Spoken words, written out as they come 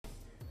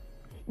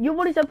Yo,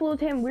 what is up, little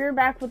Tim? We're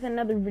back with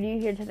another video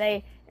here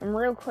today, and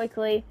real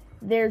quickly,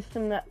 there's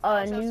some new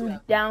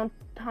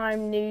downtime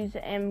news,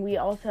 and we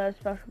also have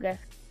special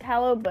guest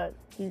Callow, but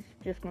he's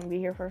just going to be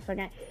here for a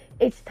second.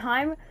 It's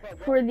time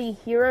for the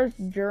hero's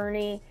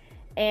journey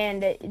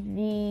and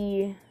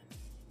the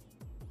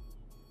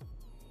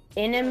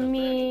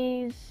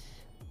enemies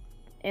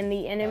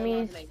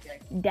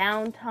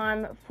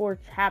downtime for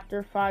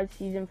Chapter 5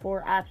 Season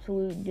 4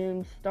 Absolute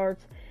Doom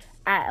starts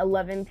at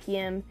 11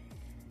 p.m.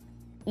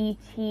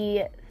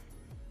 ET3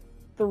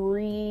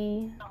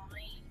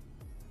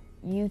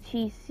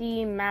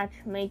 UTC.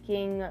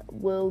 Matchmaking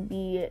will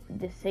be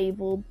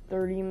disabled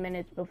 30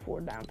 minutes before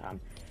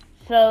downtime.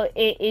 So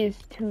it is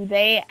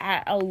today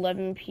at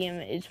 11 p.m.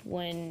 is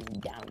when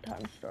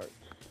downtime starts.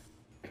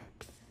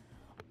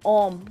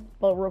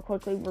 But real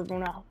quickly, we're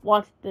gonna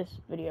watch this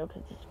video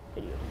because this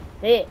video is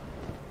sick.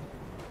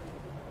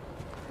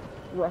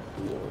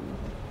 Rusty.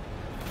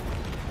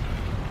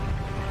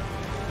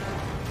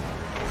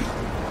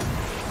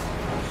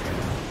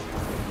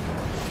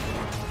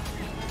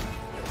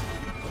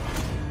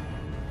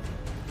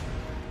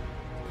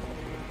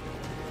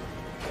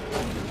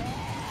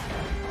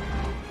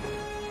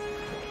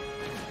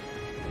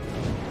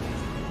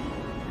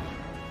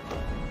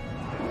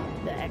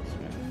 The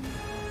X-Men.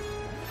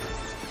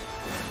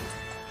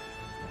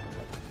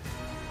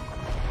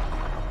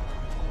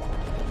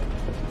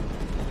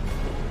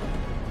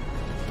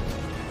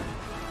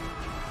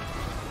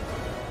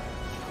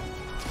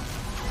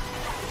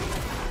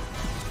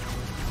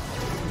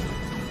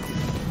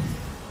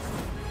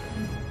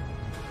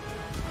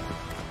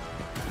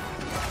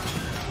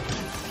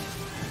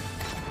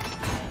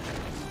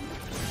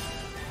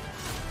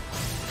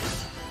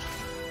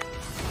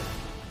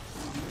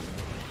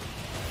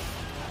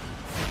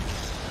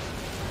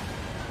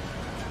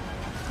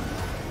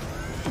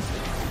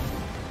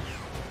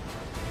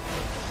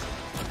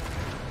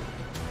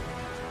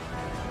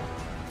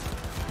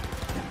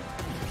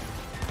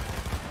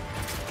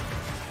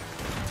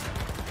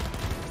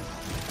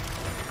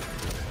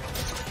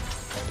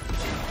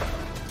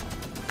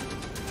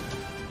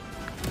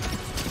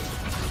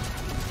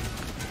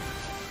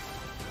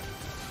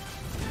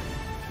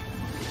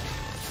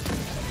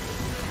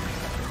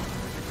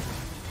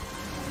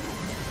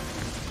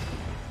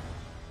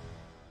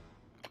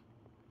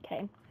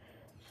 Okay,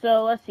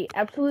 so let's see.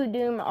 Absolute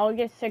Doom,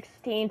 August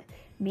 16th.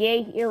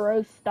 BA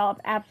Heroes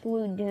Stop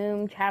Absolute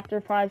Doom. Chapter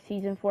 5,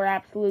 Season 4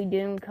 Absolute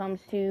Doom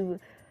comes to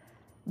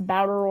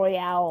Battle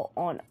Royale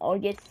on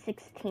August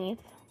 16th.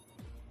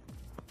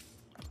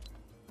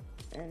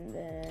 And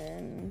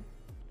then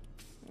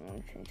I'm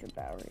going to change the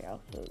Battle Royale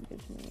so it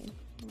gives me...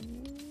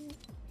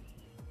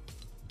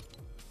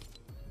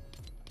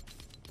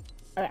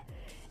 Okay,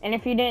 and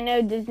if you didn't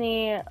know,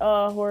 Disney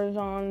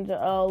Horizon's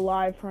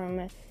live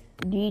from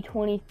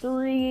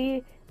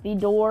D23. The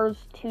doors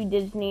to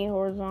Disney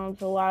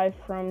Horizons live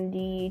from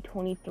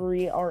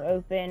D23 are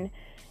open,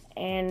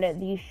 and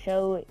the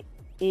show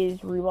is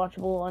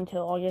rewatchable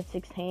until August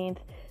 16th.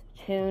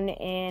 Tune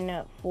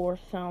in for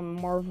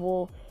some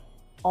Marvel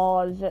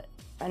Oz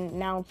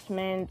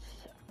announcements,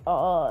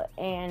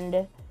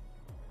 and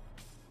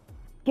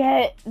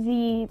get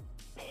the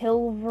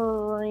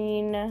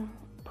Pilverine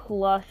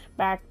plush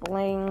back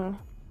bling.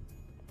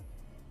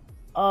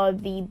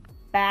 The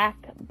back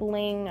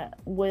bling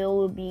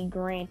will be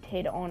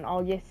granted on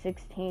August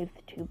 16th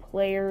to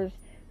players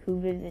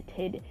who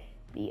visited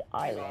the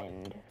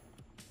island,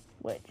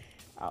 which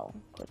I'll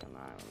click on the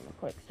island real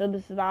quick. So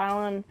this is the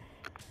island.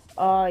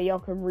 Y'all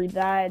could read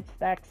that. It's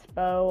the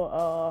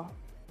expo.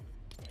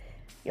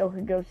 Y'all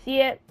could go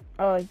see it.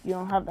 You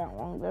don't have that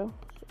long though,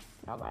 so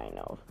not that I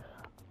know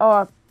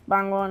of. But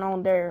I'm going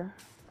on their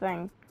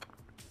thing.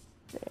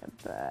 They have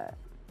that.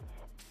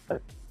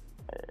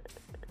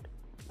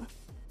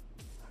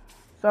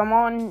 So I'm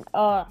on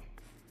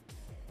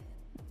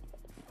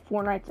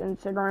Fortnite's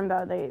Instagram.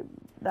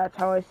 That's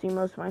how I see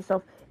most of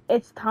myself.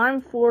 It's time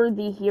for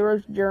the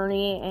hero's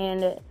journey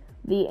and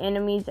the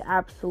enemy's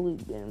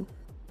absolute doom.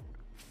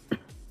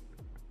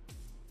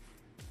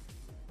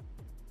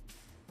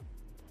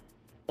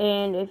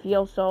 And if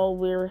y'all saw,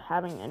 we're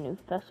having a new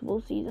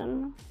festival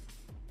season.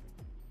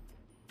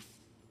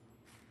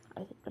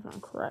 I think if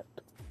I'm correct.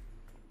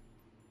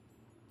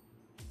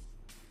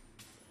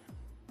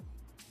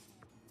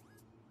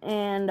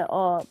 And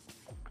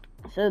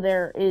so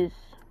there is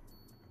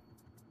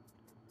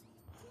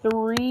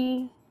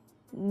 3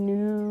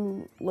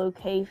 new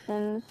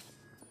locations.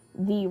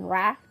 The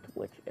raft,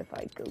 which if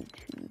I go to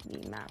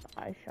the map,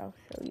 I shall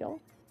show y'all.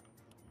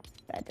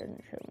 That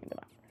doesn't show me the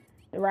map.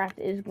 The raft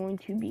is going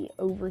to be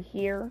over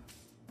here.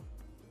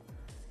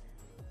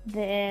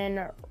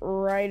 Then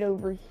right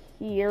over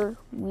here,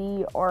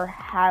 we are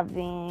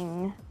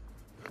having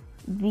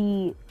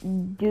the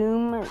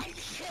Doom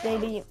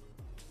City.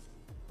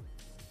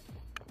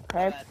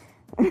 Okay.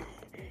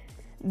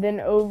 Then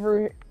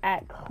over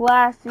at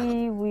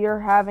Classy, we are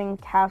having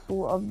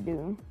Castle of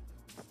Doom.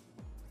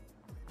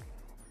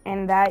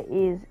 And that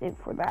is it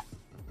for that.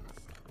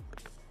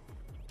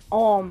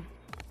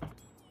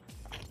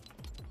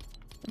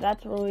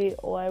 that's really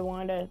all I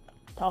wanted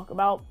to talk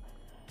about.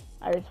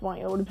 I just want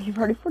you all to be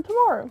ready for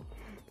tomorrow.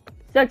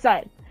 So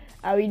excited.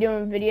 I'll be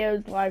doing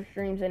videos, live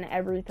streams, and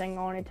everything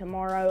on it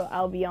tomorrow.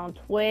 I'll be on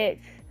Twitch,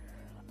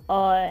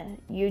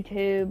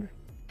 YouTube,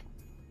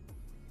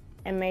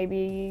 and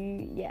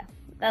maybe, yeah,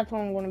 that's what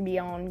I'm going to be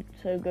on.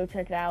 So go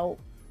check it out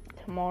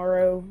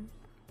tomorrow,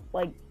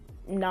 like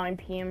 9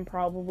 p.m.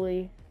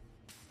 probably,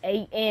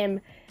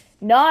 a.m.,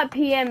 not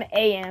p.m.,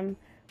 a.m.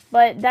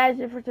 But that is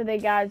it for today,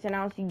 guys, and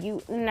I'll see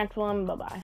you in the next one. Bye-bye.